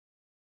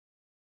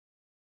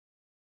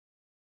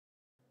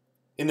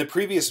In the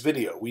previous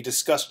video, we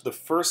discussed the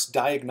first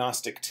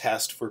diagnostic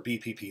test for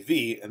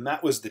BPPV, and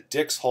that was the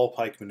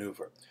Dix-Hallpike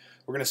maneuver.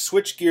 We're going to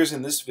switch gears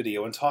in this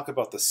video and talk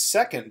about the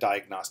second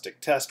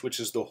diagnostic test, which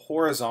is the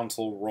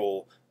horizontal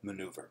roll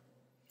maneuver.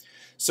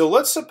 So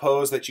let's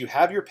suppose that you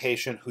have your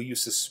patient who you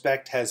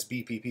suspect has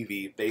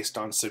BPPV based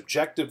on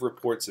subjective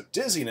reports of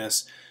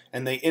dizziness,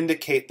 and they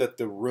indicate that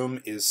the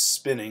room is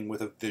spinning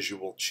with a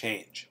visual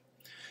change.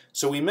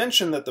 So we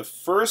mentioned that the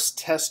first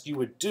test you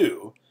would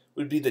do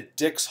would be the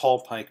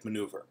Dix-Hallpike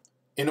maneuver.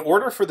 In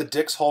order for the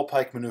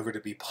Dix-Hallpike maneuver to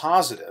be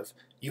positive,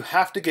 you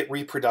have to get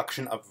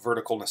reproduction of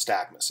vertical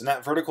nystagmus. And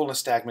that vertical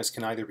nystagmus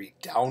can either be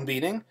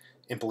downbeating,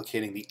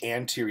 implicating the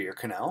anterior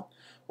canal,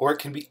 or it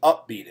can be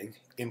upbeating,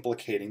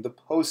 implicating the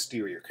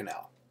posterior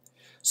canal.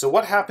 So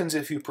what happens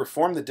if you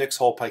perform the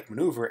Dix-Hallpike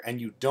maneuver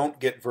and you don't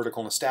get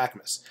vertical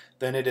nystagmus?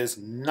 Then it is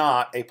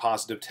not a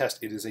positive test,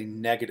 it is a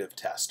negative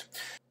test.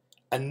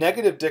 A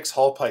negative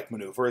Dix-Hallpike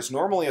maneuver is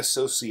normally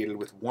associated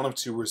with one of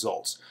two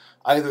results,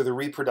 either the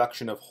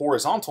reproduction of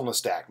horizontal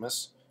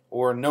nystagmus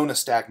or no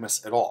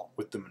nystagmus at all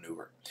with the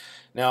maneuver.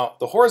 Now,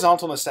 the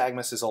horizontal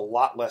nystagmus is a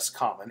lot less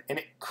common, and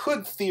it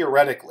could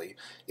theoretically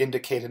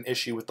indicate an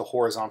issue with the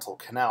horizontal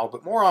canal,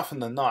 but more often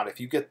than not,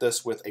 if you get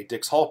this with a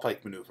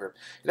Dix-Hallpike maneuver,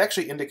 it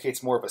actually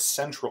indicates more of a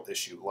central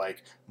issue,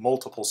 like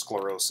multiple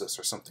sclerosis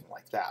or something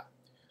like that.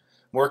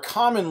 More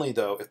commonly,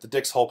 though, if the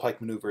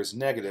Dix-Hallpike maneuver is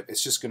negative,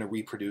 it's just going to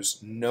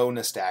reproduce no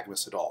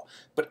nystagmus at all.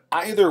 But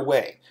either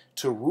way,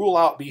 to rule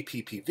out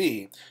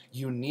BPPV,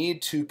 you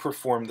need to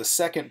perform the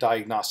second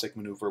diagnostic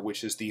maneuver,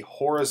 which is the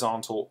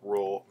horizontal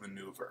roll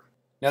maneuver.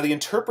 Now, the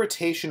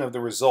interpretation of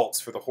the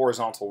results for the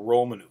horizontal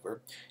roll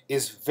maneuver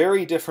is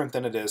very different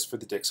than it is for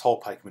the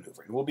Dix-Hallpike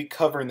maneuver, and we'll be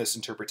covering this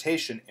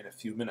interpretation in a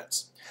few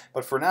minutes.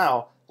 But for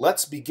now,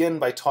 let's begin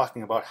by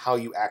talking about how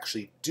you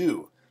actually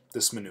do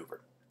this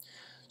maneuver.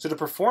 So to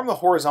perform the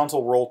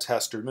horizontal roll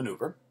test or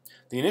maneuver,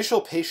 the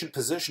initial patient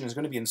position is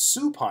going to be in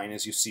supine,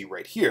 as you see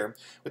right here,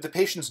 with the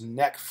patient's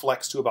neck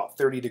flexed to about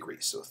 30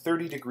 degrees, so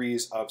 30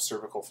 degrees of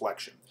cervical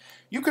flexion.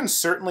 You can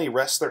certainly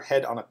rest their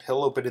head on a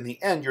pillow, but in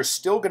the end, you're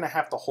still going to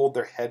have to hold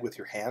their head with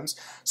your hands,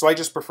 so I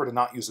just prefer to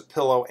not use a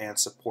pillow and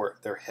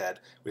support their head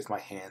with my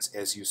hands,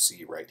 as you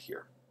see right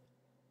here.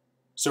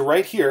 So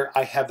right here,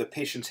 I have the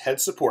patient's head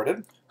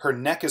supported, her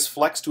neck is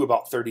flexed to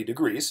about 30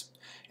 degrees,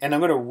 and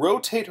I'm going to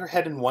rotate her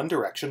head in one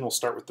direction, we'll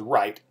start with the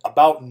right,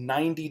 about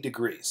 90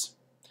 degrees,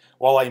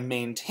 while I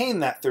maintain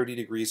that 30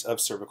 degrees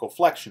of cervical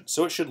flexion.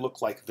 So it should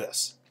look like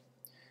this.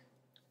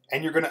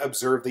 And you're going to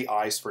observe the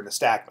eyes for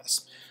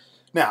nystagmus.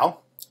 Now,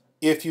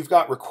 if you've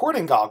got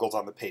recording goggles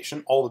on the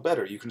patient, all the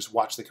better. You can just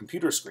watch the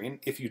computer screen.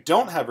 If you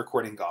don't have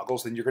recording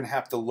goggles, then you're going to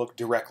have to look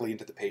directly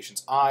into the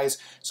patient's eyes.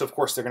 So of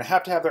course, they're going to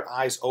have their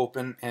eyes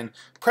open and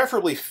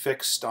preferably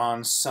fixed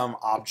on some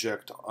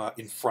object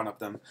in front of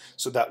them,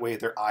 so that way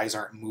their eyes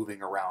aren't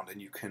moving around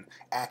and you can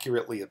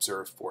accurately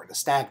observe for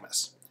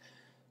nystagmus.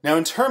 Now,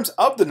 in terms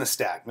of the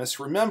nystagmus,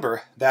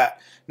 remember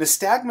that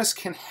nystagmus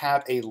can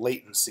have a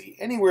latency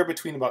anywhere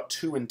between about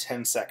 2 and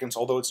 10 seconds,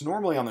 although it's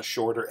normally on the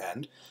shorter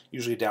end,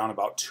 usually down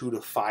about 2 to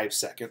 5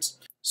 seconds.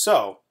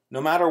 So, no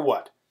matter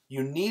what,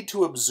 you need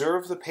to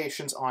observe the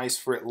patient's eyes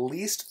for at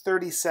least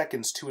 30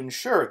 seconds to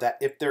ensure that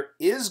if there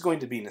is going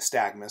to be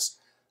nystagmus,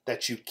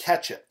 that you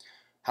catch it.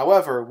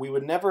 However, we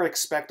would never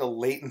expect a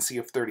latency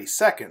of 30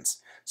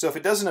 seconds, so if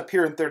it doesn't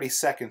appear in 30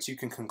 seconds, you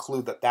can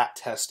conclude that that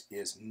test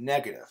is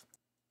negative.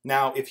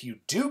 Now, if you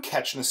do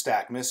catch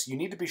nystagmus, you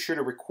need to be sure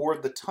to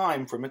record the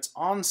time from its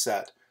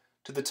onset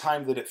to the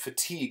time that it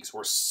fatigues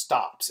or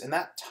stops. And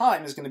that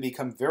time is going to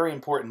become very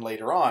important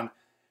later on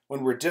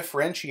when we're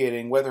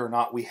differentiating whether or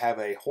not we have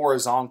a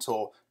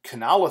horizontal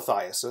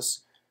canalolithiasis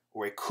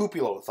or a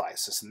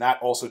cupulolithiasis, and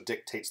that also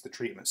dictates the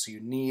treatment. So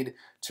you need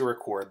to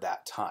record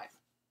that time.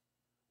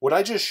 What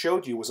I just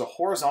showed you was a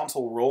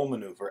horizontal roll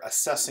maneuver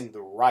assessing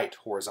the right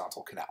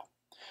horizontal canal.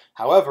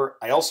 However,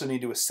 I also need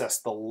to assess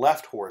the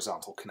left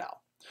horizontal canal.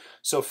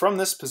 So from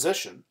this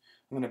position,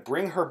 I'm going to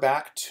bring her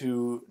back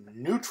to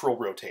neutral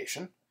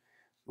rotation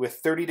with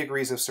 30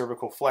 degrees of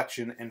cervical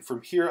flexion, and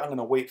from here I'm going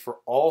to wait for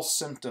all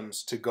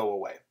symptoms to go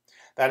away.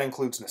 That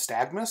includes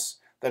nystagmus,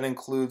 that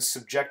includes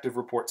subjective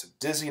reports of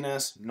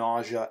dizziness,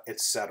 nausea,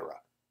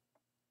 etc.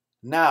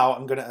 Now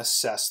I'm going to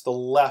assess the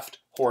left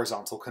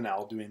horizontal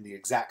canal, doing the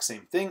exact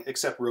same thing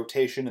except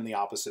rotation in the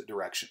opposite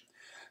direction.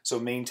 So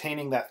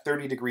maintaining that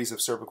 30 degrees of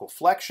cervical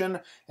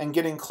flexion and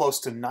getting close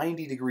to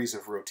 90 degrees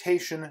of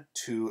rotation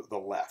to the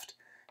left.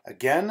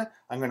 Again,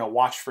 I'm going to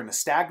watch for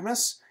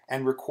nystagmus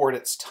and record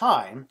its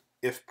time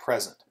if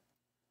present.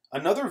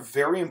 Another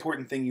very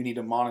important thing you need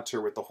to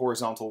monitor with the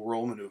horizontal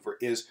roll maneuver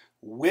is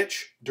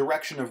which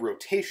direction of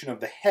rotation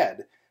of the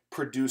head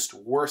produced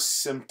worse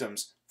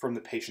symptoms from the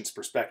patient's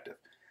perspective.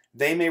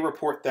 They may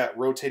report that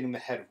rotating the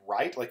head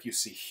right, like you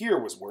see here,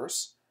 was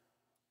worse,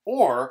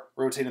 or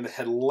rotating the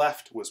head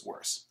left was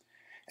worse.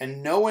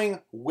 And knowing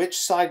which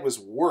side was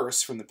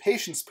worse from the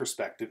patient's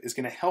perspective is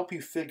going to help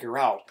you figure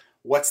out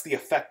what's the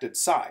affected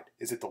side.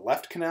 Is it the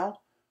left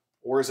canal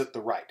or is it the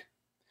right?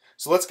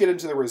 So let's get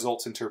into the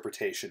results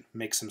interpretation,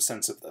 make some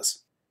sense of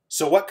this.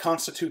 So what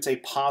constitutes a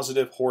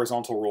positive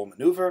horizontal roll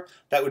maneuver?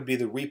 That would be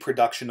the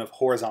reproduction of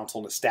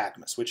horizontal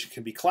nystagmus, which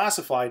can be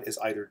classified as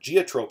either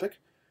geotropic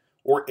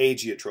or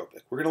ageotropic.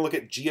 We're going to look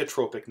at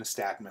geotropic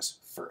nystagmus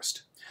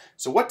first.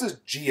 So what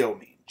does geo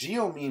mean?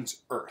 Geo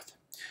means earth.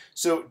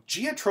 So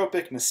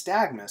geotropic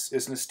nystagmus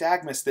is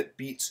nystagmus that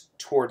beats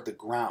toward the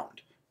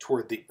ground,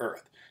 toward the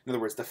earth. In other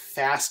words, the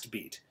fast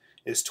beat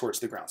is towards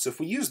the ground. So if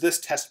we use this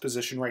test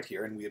position right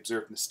here and we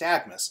observe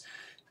nystagmus,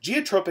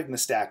 geotropic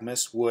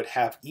nystagmus would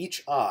have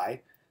each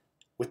eye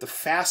with the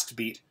fast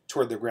beat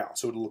toward the ground.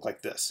 So it would look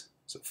like this.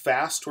 So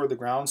fast toward the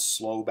ground,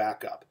 slow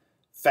back up.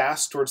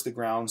 Fast towards the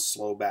ground,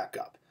 slow back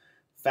up.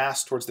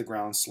 Fast towards the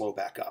ground, slow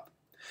back up.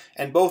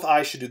 And both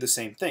eyes should do the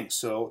same thing.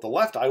 So the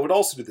left eye would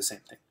also do the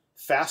same thing.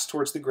 Fast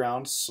towards the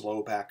ground,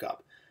 slow back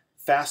up.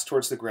 Fast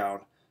towards the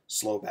ground,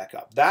 slow back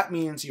up. That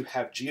means you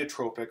have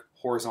geotropic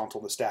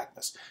horizontal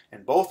nystagmus.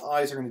 And both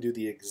eyes are going to do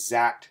the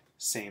exact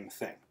same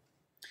thing.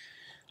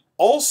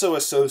 Also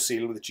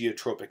associated with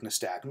geotropic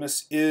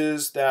nystagmus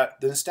is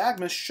that the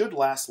nystagmus should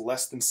last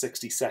less than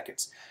 60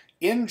 seconds.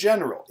 In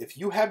general, if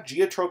you have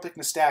geotropic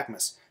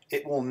nystagmus,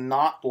 it will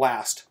not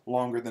last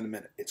longer than a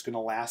minute. It's going to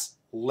last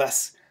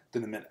less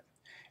than a minute.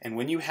 And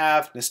when you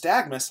have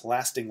nystagmus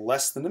lasting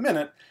less than a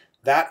minute,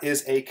 that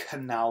is a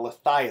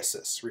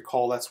canalithiasis.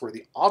 Recall that's where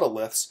the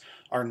otoliths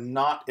are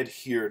not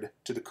adhered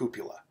to the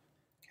cupula.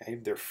 Okay?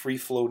 They're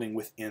free-floating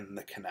within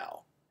the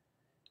canal.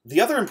 The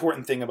other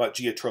important thing about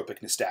geotropic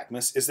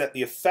nystagmus is that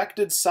the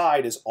affected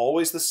side is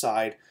always the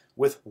side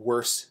with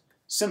worse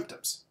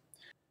symptoms.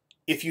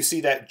 If you see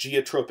that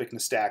geotropic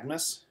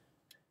nystagmus,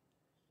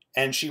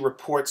 and she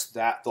reports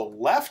that the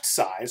left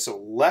side, so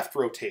left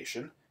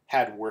rotation,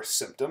 had worse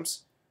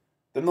symptoms,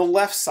 then the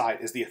left side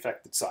is the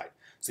affected side.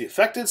 So the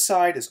affected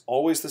side is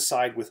always the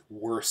side with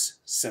worse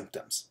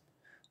symptoms.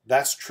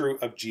 That's true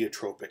of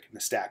geotropic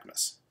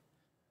nystagmus.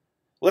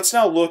 Let's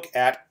now look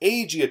at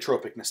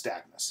ageotropic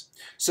nystagmus.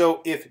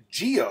 So if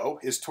geo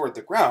is toward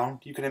the ground,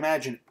 you can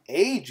imagine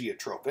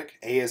ageotropic,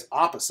 A is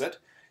opposite,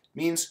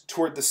 means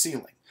toward the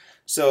ceiling.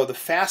 So the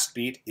fast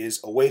beat is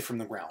away from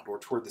the ground or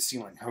toward the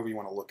ceiling, however you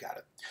want to look at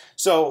it.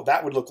 So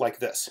that would look like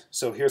this.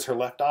 So here's her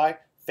left eye,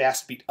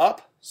 fast beat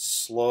up,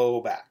 slow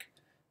back.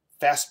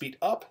 Fast beat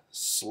up,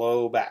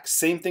 slow back.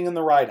 Same thing in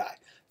the right eye.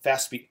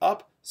 Fast beat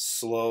up,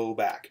 slow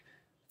back.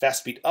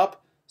 Fast beat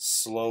up,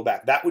 slow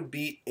back. That would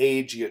be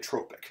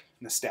ageotropic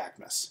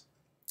nystagmus.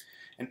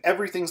 And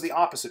everything's the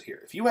opposite here.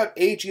 If you have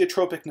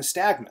ageotropic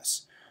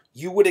nystagmus,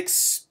 you would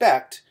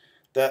expect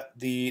that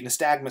the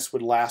nystagmus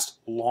would last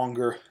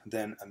longer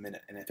than a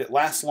minute. And if it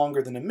lasts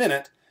longer than a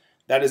minute,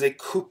 that is a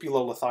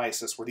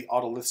cupulolithiasis, where the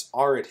otoliths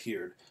are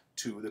adhered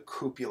to the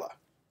cupula.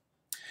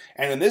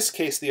 And in this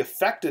case, the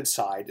affected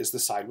side is the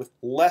side with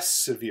less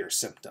severe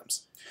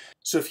symptoms.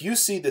 So if you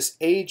see this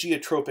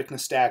ageotropic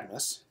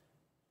nystagmus,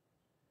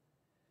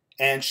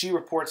 and she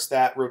reports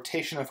that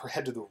rotation of her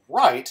head to the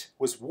right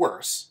was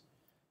worse,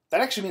 that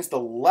actually means the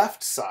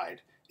left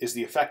side is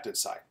the affected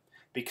side,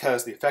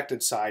 because the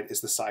affected side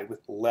is the side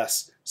with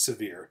less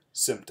severe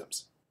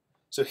symptoms.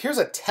 So here's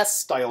a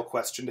test-style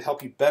question to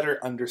help you better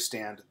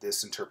understand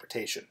this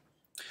interpretation.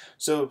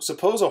 So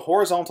suppose a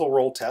horizontal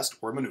roll test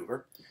or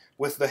maneuver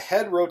with the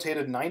head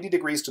rotated 90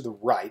 degrees to the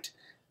right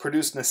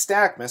produced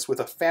nystagmus with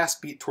a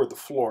fast beat toward the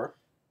floor,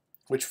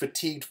 which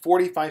fatigued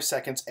 45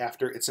 seconds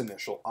after its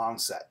initial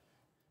onset.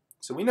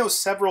 So we know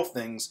several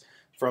things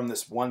from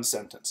this one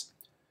sentence.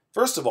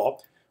 First of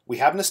all, we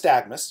have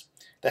nystagmus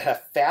that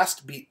have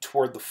fast beat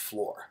toward the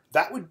floor.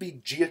 That would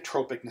be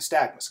geotropic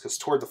nystagmus, because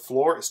toward the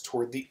floor is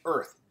toward the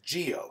earth,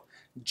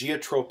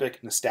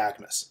 geotropic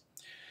nystagmus.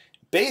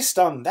 Based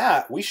on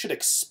that, we should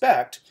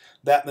expect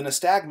that the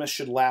nystagmus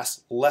should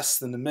last less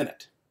than a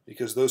minute,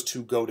 because those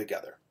two go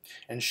together.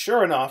 And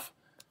sure enough,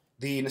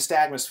 the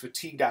nystagmus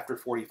fatigued after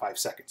 45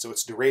 seconds, so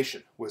its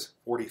duration was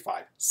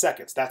 45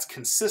 seconds. That's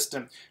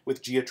consistent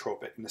with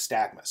geotropic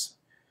nystagmus.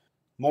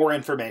 More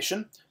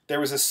information.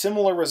 There was a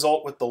similar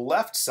result with the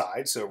left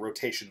side, so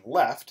rotation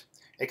left,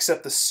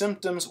 except the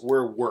symptoms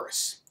were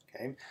worse.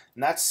 Okay?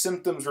 And that's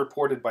symptoms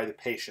reported by the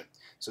patient.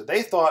 So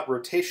they thought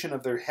rotation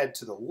of their head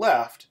to the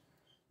left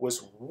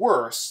was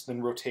worse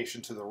than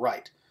rotation to the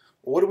right.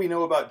 Well, what do we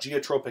know about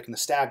geotropic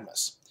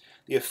nystagmus?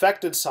 The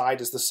affected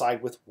side is the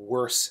side with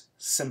worse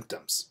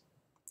symptoms.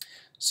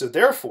 So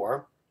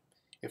therefore,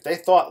 if they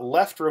thought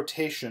left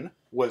rotation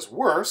was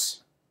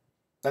worse,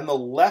 then the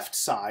left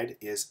side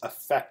is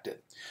affected.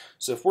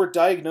 So if we're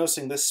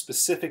diagnosing this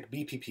specific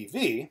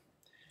BPPV,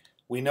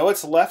 we know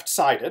it's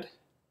left-sided,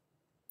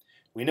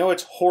 we know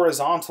it's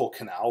horizontal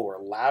canal or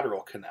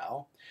lateral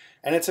canal,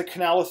 and it's a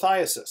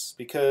canalithiasis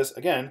because,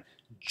 again,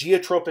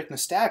 geotropic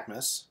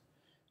nystagmus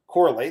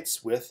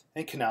correlates with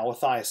a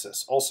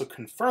canalithiasis, also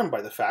confirmed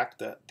by the fact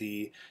that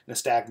the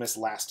nystagmus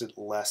lasted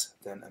less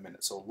than a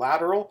minute. So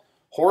lateral,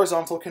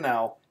 horizontal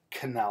canal,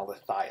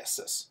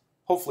 canalithiasis.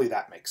 Hopefully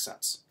that makes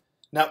sense.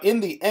 Now, in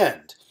the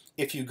end,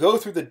 if you go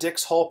through the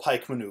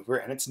Dix-Hallpike maneuver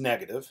and it's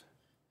negative,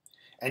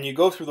 and you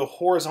go through the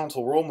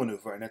horizontal roll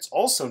maneuver and it's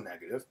also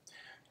negative,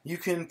 you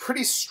can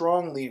pretty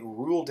strongly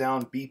rule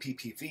down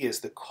BPPV as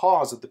the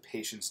cause of the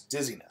patient's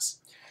dizziness.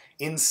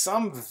 In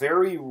some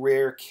very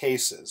rare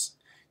cases,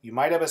 you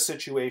might have a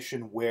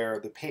situation where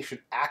the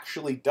patient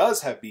actually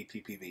does have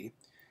BPPV,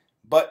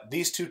 but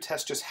these two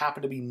tests just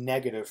happen to be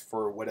negative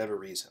for whatever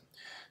reason.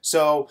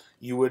 So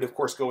you would, of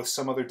course, go with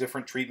some other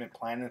different treatment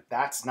plan. And if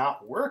that's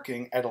not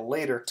working at a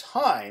later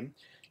time,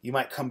 you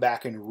might come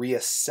back and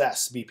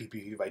reassess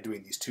BPPV by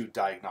doing these two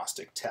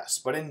diagnostic tests.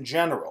 But in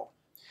general,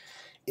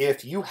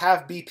 if you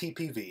have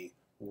BPPV,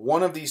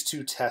 one of these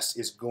two tests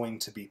is going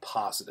to be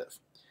positive.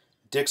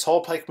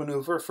 Dix-Hallpike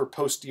maneuver for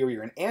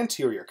posterior and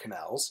anterior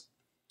canals,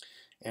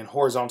 and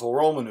horizontal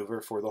roll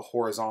maneuver for the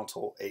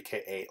horizontal,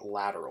 aka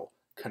lateral,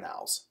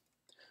 canals.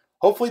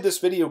 Hopefully this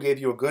video gave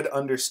you a good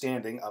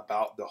understanding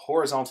about the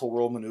horizontal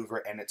roll maneuver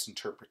and its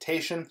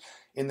interpretation.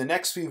 In the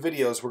next few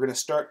videos, we're going to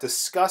start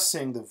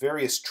discussing the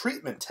various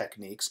treatment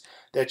techniques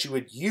that you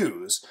would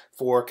use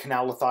for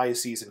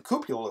canalolithiases and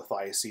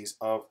cupulolithiases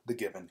of the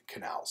given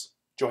canals.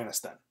 Join us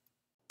then.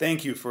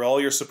 Thank you for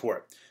all your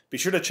support. Be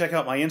sure to check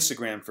out my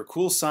Instagram for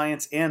cool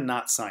science and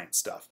not science stuff.